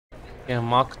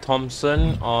Mark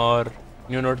Thompson और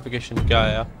new notification क्या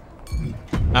आया?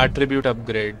 एट्रीब्यूट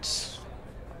अपग्रेड्स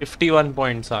 51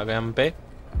 पॉइंट्स आ गए हम पे।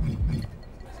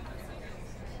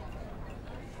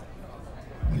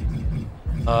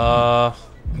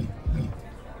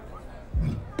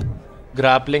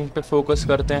 ग्रैपलिंग पे फोकस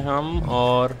करते हैं हम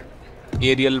और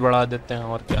एरियल बढ़ा देते हैं।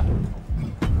 और क्या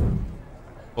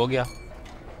हो गया?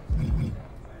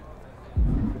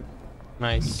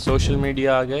 नाइस। सोशल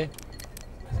मीडिया आ गए।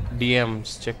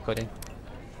 डीएम्स चेक करें।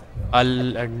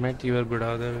 I'll admit you are good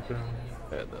at it.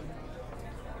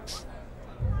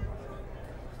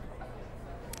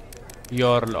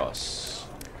 Your loss.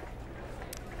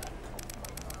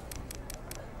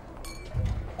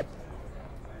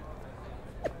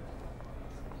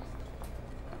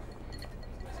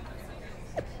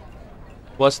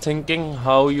 Was thinking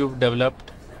how you've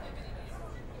developed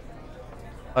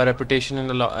a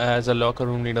reputation as a locker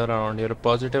room leader around here. A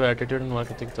positive attitude and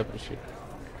work ethic is appreciated.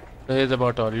 So here's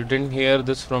about all. You didn't hear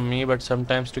this from me, but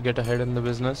sometimes to get ahead in the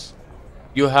business,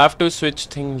 you have to switch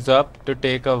things up to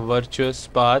take a virtuous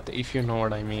path, if you know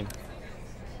what I mean.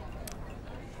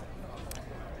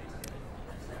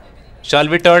 Shall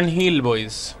we turn heel,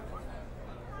 boys?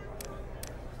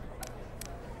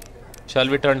 Shall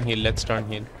we turn heel? Let's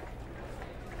turn heel.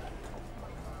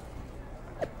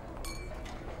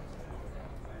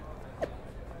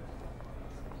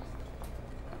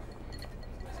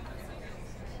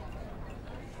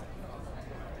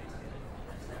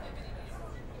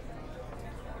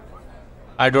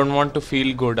 I don't want to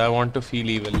feel good, I want to feel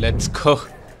evil. Let's go.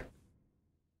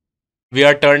 We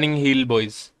are turning heel,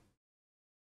 boys.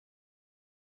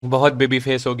 बहुत baby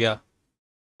face हो गया,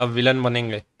 अब villain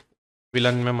बनेंगे।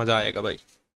 Villain में मजा आएगा भाई।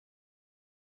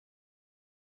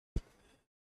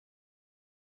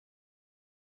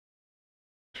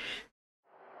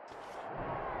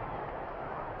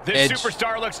 This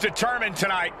superstar looks determined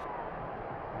tonight.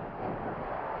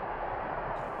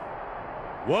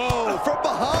 Whoa, from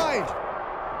behind.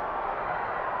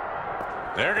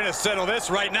 They're going to settle this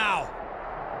right now.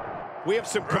 We have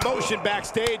some commotion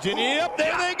backstage, and yep,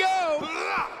 there they go.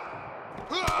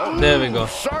 There we go.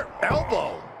 Sharp elbow.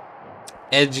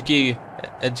 As की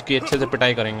अच्छे से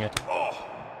पिटाई करेंगे।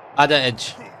 आजा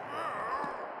as.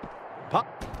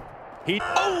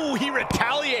 He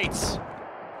retaliates.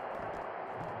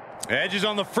 Edge is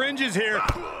on the fringes here.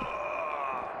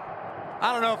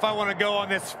 I don't know if I want to go on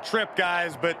this trip,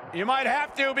 guys, but you might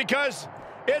have to because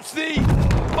it's the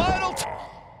final.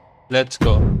 Let's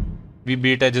go. We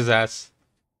beat Edge's ass,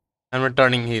 and we're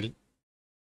turning heel.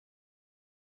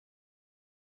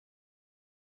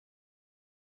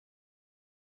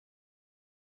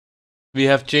 We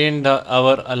have changed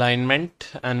our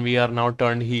alignment, and we are now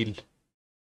turned heel.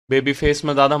 Baby face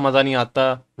में ज़्यादा मज़ा नहीं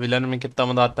आता, villain में कितना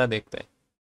मज़ा आता है देखते हैं।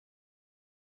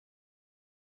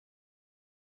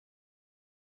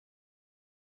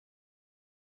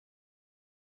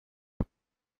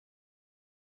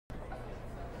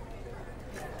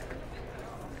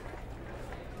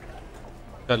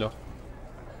 चलो।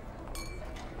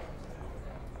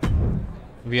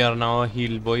 We are now a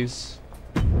heel, boys.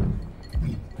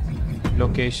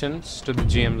 Locations to the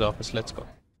GM's office. Let's go.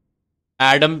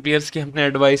 Adam Pearce की हमने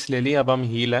एडवाइस ले ली, अब हम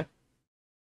heel है।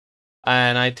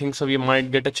 And I think so we might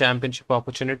get a championship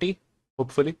opportunity,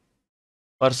 hopefully,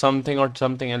 or something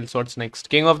else. What's next?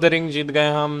 King of the Ring जीत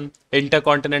गए हम,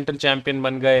 Intercontinental Champion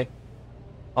बन गए,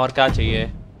 और क्या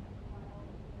चाहिए?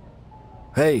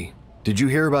 Hey, did you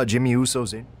hear about Jimmy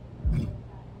Uso's in?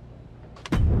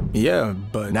 Yeah,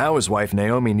 but now his wife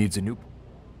Naomi needs a new.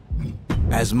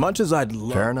 As much as I'd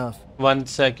love. Fair enough. One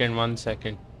second.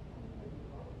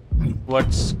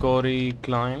 What's Corey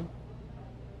Klein?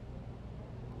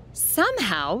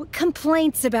 Somehow,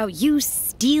 complaints about you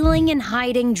stealing and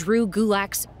hiding Drew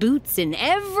Gulak's boots in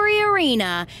every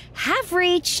arena have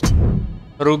reached.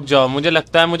 रुक जाओ, मुझे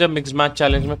लगता है मुझे mix match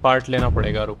challenge में part लेना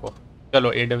पड़ेगा। रुको,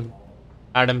 चलो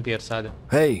एडम पियर्स आ जाओ।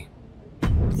 Hey.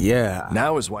 Yeah.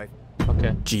 Now his wife.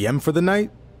 Okay. GM for the night?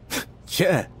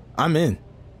 Yeah, I'm in.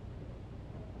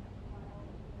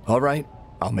 All right,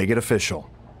 I'll make it official.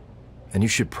 And you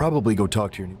should probably go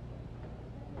talk to your new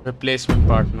replacement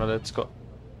partner. Let's go.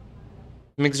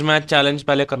 Mix match challenge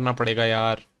पहले करना पड़ेगा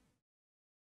यार।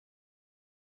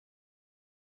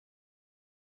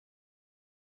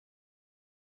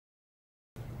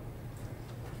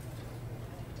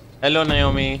 Hello,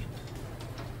 Naomi.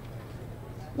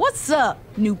 What's up,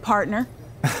 new partner?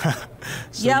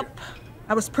 Yep,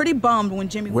 I was pretty bummed when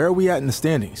Jimmy. Where are we at in the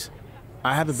standings?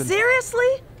 I haven't been.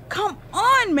 Seriously? Come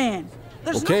on, man.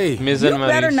 There's okay. No... You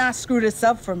better not screw this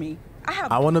up for me.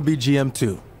 I want to be GM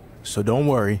too, so don't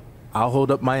worry. I'll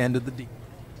hold up my end of the deal.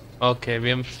 Okay,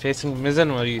 we are facing Miz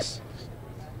and myRISE.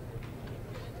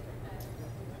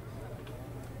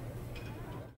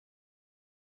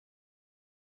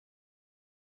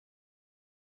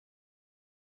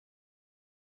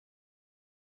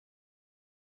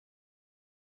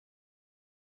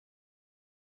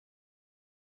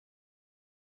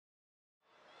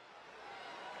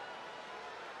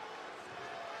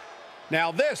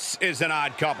 Now this is an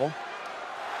odd couple.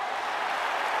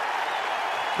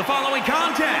 The following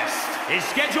contest is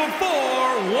scheduled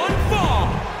for one fall.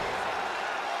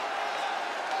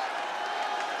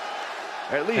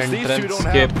 At least these two Entrance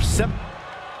don't skip. have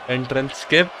Entrance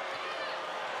skip.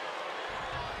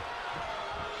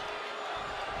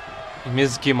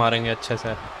 मिज की मारेंगे अच्छे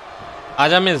से.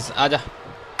 आजा मिज, आजा.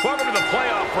 Welcome to the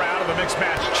playoff round of the mixed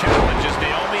match challenge as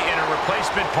Naomi and her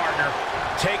replacement partner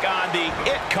take on the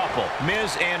It couple,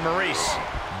 Miz and myRISE.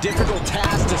 difficult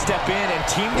task to step in and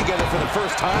team together for the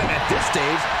first time at this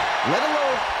stage, let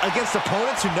alone against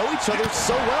opponents who know each other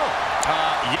so well.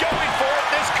 Going for it,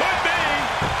 this could be.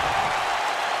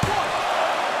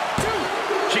 1,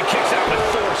 2. She kicks out with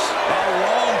force. A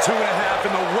long 2.5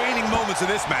 in the waning moments of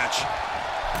this match.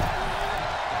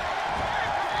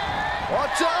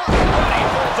 Watch out!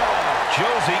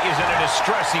 Josie is in a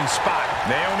distressing spot.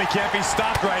 Naomi can't be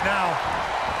stopped right now.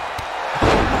 Oh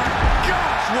my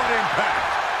gosh, what impact!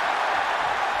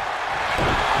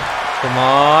 Come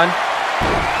on.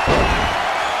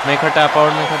 Make her tap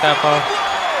out, make her tap out.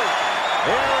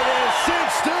 There it is,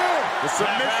 cinched in. The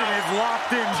submission is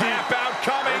locked in deep. Tap out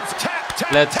coming. Tap,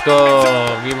 tap, Let's tap. go.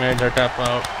 We made her tap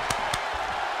out.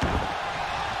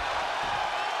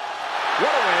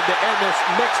 What a win to end this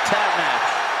mixed tag match.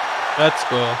 Let's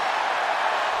go.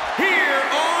 Here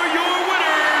are your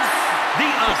winners, the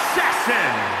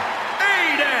Assassin,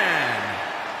 Aiden,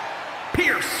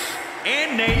 Pierce,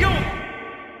 and Naomi.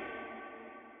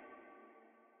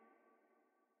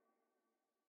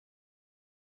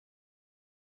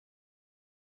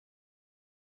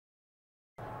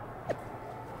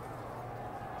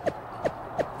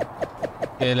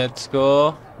 Okay, let's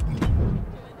go.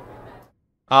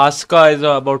 Asuka is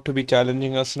about to be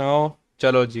challenging us now.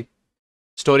 Chalo ji.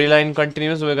 Storyline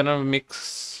continues. We're gonna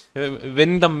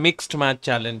win the mixed match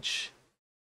challenge.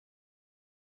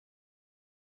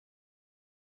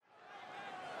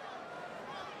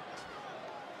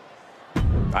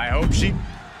 I hope she...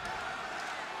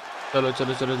 Chalo,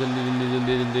 chalo, chalo, jaldi, jaldi,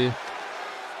 jaldi, jaldi.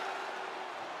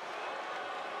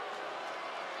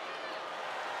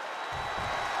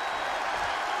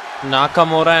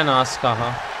 Nakamura and Asuka,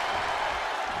 huh?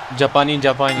 Japani.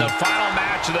 The final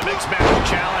match of the mixed match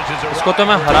challenge is इसको तो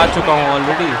मैं हरा चुका हूँ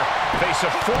already. Face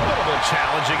a formidable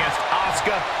challenge against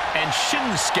Asuka and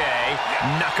Shinsuke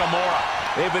Nakamura.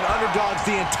 They've been underdogs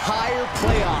the entire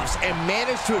playoffs and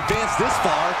managed to advance this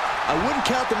far. I wouldn't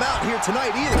count them out here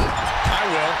tonight either. I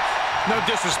will. No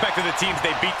disrespect to the teams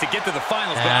they beat to get to the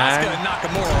finals, but Asuka and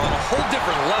Nakamura are on a whole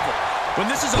different level. When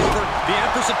this is over, the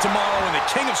Empress of Tomorrow and the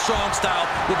King of Strong Style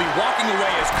will be walking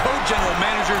away as co-general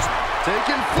managers.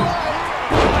 Taking flight.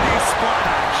 Body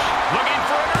splash. Looking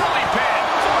for an early pin.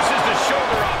 Forces the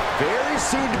shoulder up. Very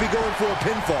soon to be going for a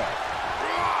pinfall.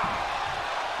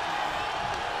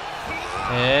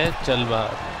 चल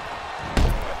बाहर.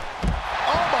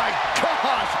 Oh my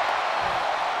gosh!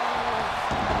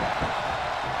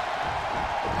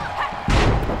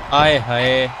 आए हाय.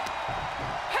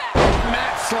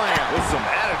 Mat slam with some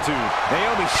attitude.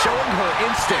 Naomi showing her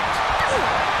instinct.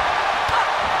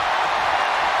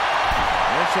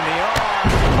 Mention the arm.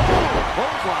 Oh,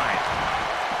 clothesline.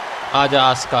 आजा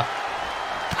Asuka.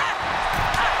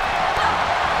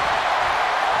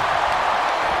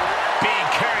 Being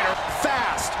carried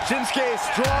Fast. Shinsuke's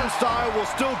strong style will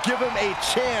still give him a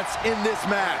chance in this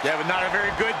match. Yeah, but not a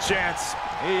very good chance.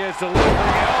 He is delivering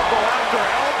elbow after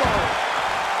elbow.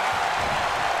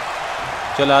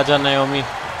 चल आजा Naomi.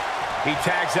 He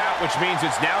tags out, which means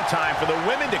it's now time for the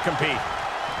women to compete.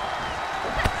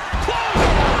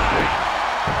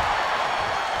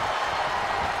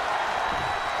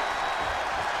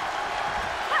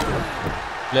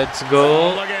 Let's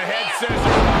go. Look at head scissors.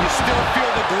 You still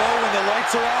feel the glow when the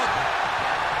lights are out?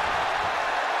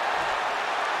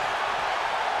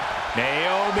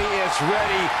 Naomi is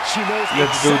ready. She knows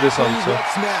Let's do this exactly also.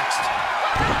 what's next.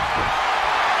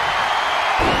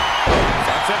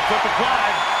 Sunset flip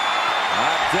applied.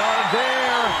 Not done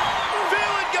there.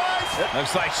 Feel it, guys.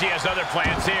 Looks like she has other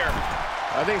plans here.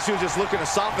 I think she was just looking to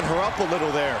soften her up a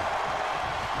little there.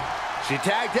 She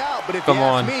tagged out, but if Come you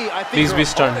ask on. me, I think Please her be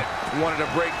stunned. opponent wanted a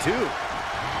break too.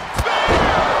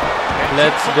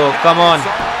 Let's go. Come on.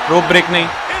 Rope break nahi.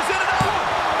 Is it enough?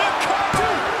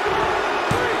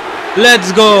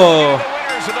 Let's go. The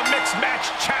winners of the mixed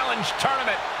Challenge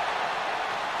tournament.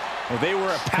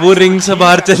 वो ring से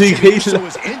बाहर चली गई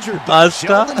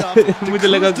आस्का मुझे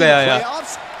लगा गया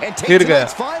यार फिर गया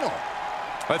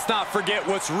Let's not forget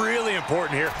what's really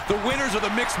important here. The winners of the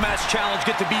Mixed Match Challenge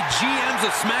get to be GMs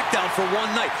of SmackDown for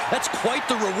one night. That's quite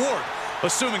the reward,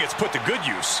 assuming it's put to good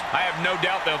use. I have no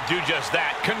doubt they'll do just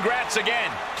that. Congrats again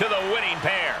to the winning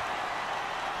pair.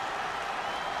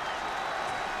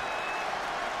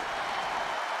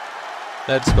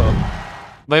 Let's go.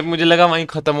 भाई मुझे लगा वहीं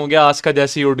खत्म हो गया आस्का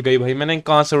जैसे ही उठ गई भाई मैंने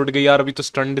कहां से उठ गई यार अभी तो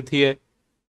स्टंड थी है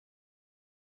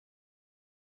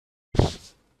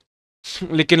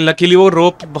लेकिन लकीली वो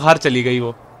रोप बाहर चली गई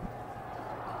वो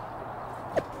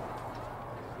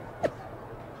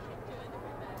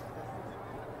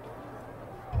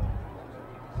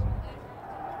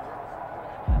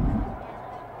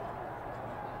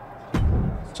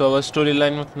So our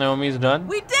storyline with Naomi is done.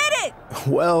 We did it!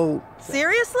 Well,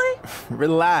 Seriously?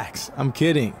 Relax. I'm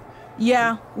kidding.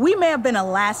 Yeah, we may have been a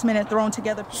last minute thrown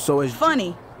together. So is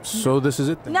funny. So this is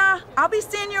it then? Nah, I'll be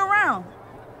seeing you around.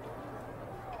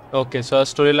 Okay, so our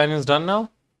storyline is done now.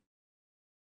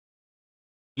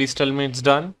 Please tell me it's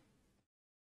done.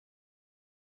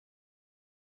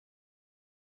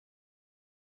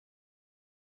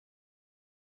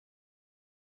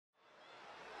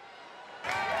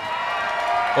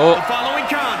 The following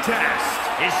contest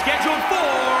is scheduled for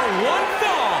one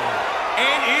fall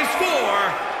and is for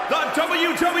the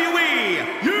WWE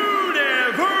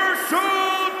Universal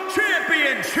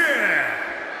Championship.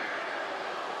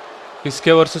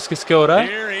 किसके versus किसके हो रहा है?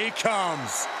 Here he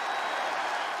comes.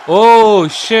 Oh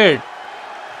shit!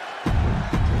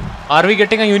 Are we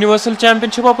getting a Universal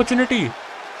Championship opportunity?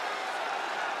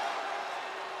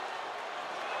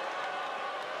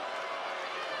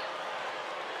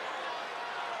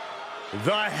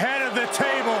 The head of the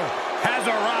table has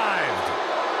arrived.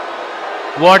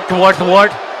 What?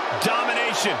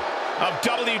 Domination of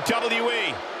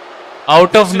WWE.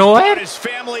 Out of nowhere? His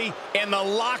family in the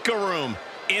locker room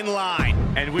in line.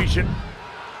 And we should...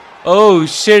 Oh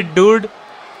shit, dude.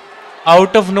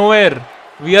 Out of nowhere.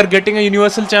 We are getting a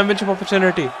Universal Championship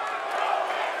opportunity.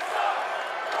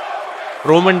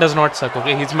 Roman does not suck,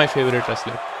 okay? He's my favorite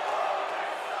wrestler.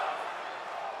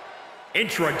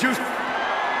 Introduce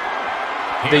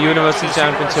The Universal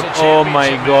Championship. Oh my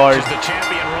god. The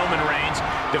champion Roman Reigns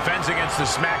defends against the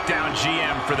SmackDown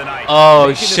GM for the night.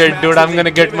 Oh shit, dude, I'm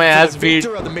gonna get my ass beat.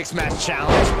 Of the Mixed Match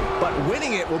Challenge, but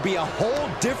winning it will be a whole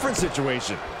different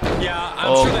situation. Yeah,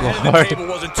 I'm sure the head of the table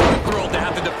wasn't too thrilled to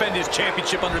have to defend his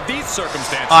championship under these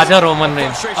circumstances. Aja Roman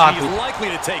Reigns. Frustration he's likely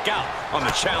to take out on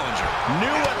the challenger.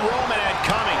 Knew what Roman had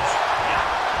coming.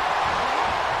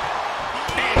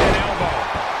 And an elbow.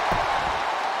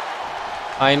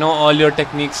 I know all your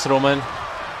techniques, Roman.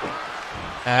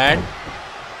 And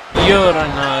you're a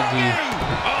Nagi.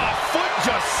 Oh, foot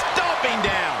just stomping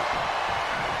down.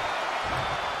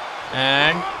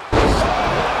 And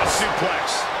A suplex.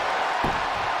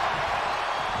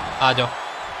 Ajo.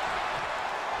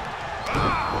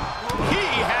 He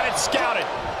had it scouted.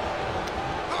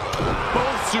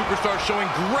 Both superstars showing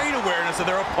great awareness of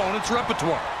their opponent's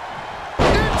repertoire.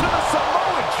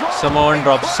 Samoan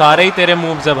drop. सारे ही तेरे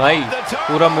moves है भाई.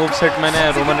 पूरा move set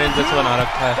मैंने Roman Reigns से बना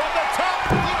रखा है.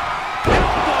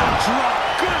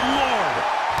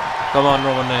 Come on,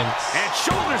 Roman Reigns.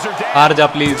 हार जा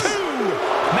please.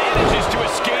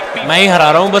 मैं ही हरा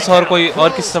रहा हूँ बस और कोई और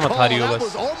किससे मत हारी हो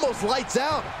बस.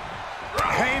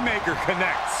 Haymaker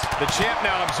connects. The champ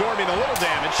now absorbing a little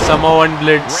damage. Samoan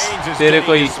blitz. तेरे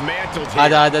कोई.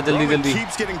 आजा जल्दी जल्दी.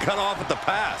 Keeps getting cut off at the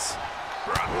pass.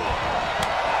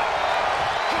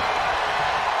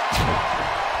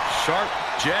 Sharp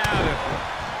jab.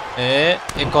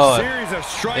 एक और. Series of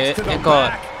strikes to the एक और.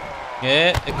 back.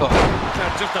 एक और.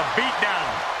 Just a beat down.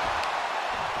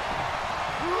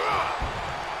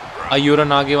 Ayura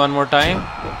Nagi one more time.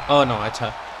 Oh no, अच्छा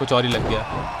कुछ और ही लग गया.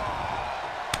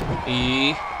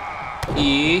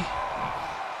 ये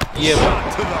Shot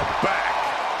to the back.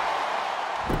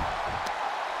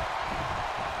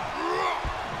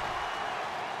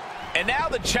 And now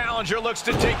the challenger looks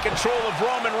to take control of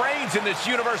Roman Reigns in this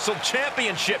Universal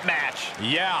Championship match.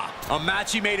 Yeah, a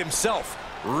match he made himself.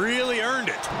 Really earned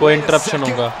it. कोई interruption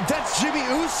होगा. That's Jimmy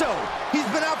Uso. He's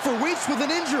been out for weeks with an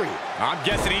injury. I'm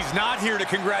guessing he's not here to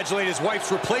congratulate his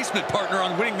wife's replacement partner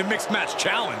on winning the Mixed Match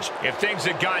Challenge. If things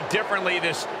had gone differently,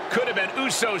 this could have been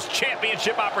Uso's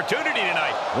championship opportunity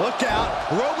tonight. Look out,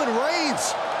 Roman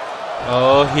Reigns.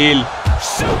 Oh, heel.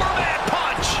 Superman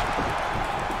punch.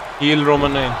 Heel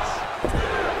Roman Reigns.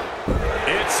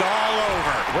 It's all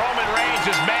over. Roman Reigns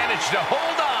has managed to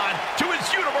hold on to his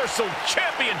Universal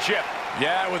Championship.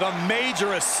 Yeah, with a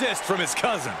major assist from his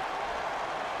cousin.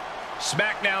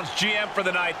 SmackDown's GM for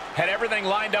the night had everything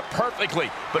lined up perfectly,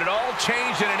 but it all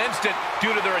changed in an instant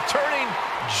due to the returning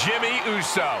Jimmy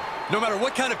Uso. No matter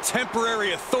what kind of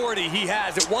temporary authority he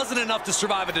has, it wasn't enough to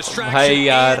survive a distraction Bhai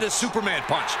yaar. and a Superman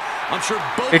punch. I'm sure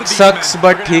both It of these sucks, men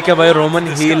but are gonna ठीक है have a भाई, lot to Roman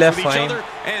discuss heel है, with each fine. other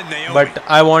and Naomi. But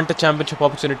I want a championship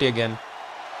opportunity again.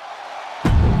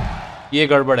 ये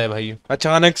गड़बड़ है भाई.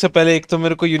 अचानक से पहले एक तो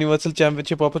मेरे को यूनिवर्सल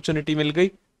चैंपियनशिप अपॉर्चुनिटी मिल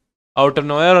गई आउट ऑफ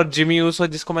नोवेयर, और जिमी यूसो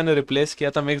जिसको मैंने रिप्लेस किया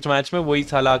था मिक्स्ड मैच में, वही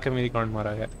साला आके मेरी काउंट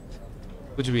मारा गया.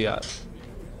 कुछ भी यार.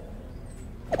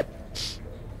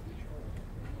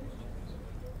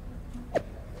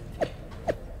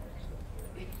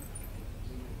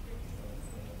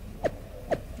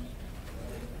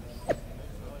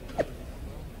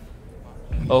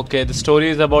 Okay, the story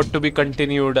is about to be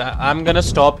continued. I'm gonna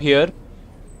stop here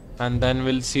and then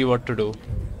we'll see what to do.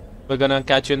 We're gonna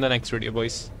catch you in the next video,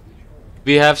 boys.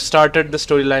 We have started the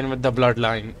storyline with the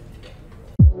bloodline.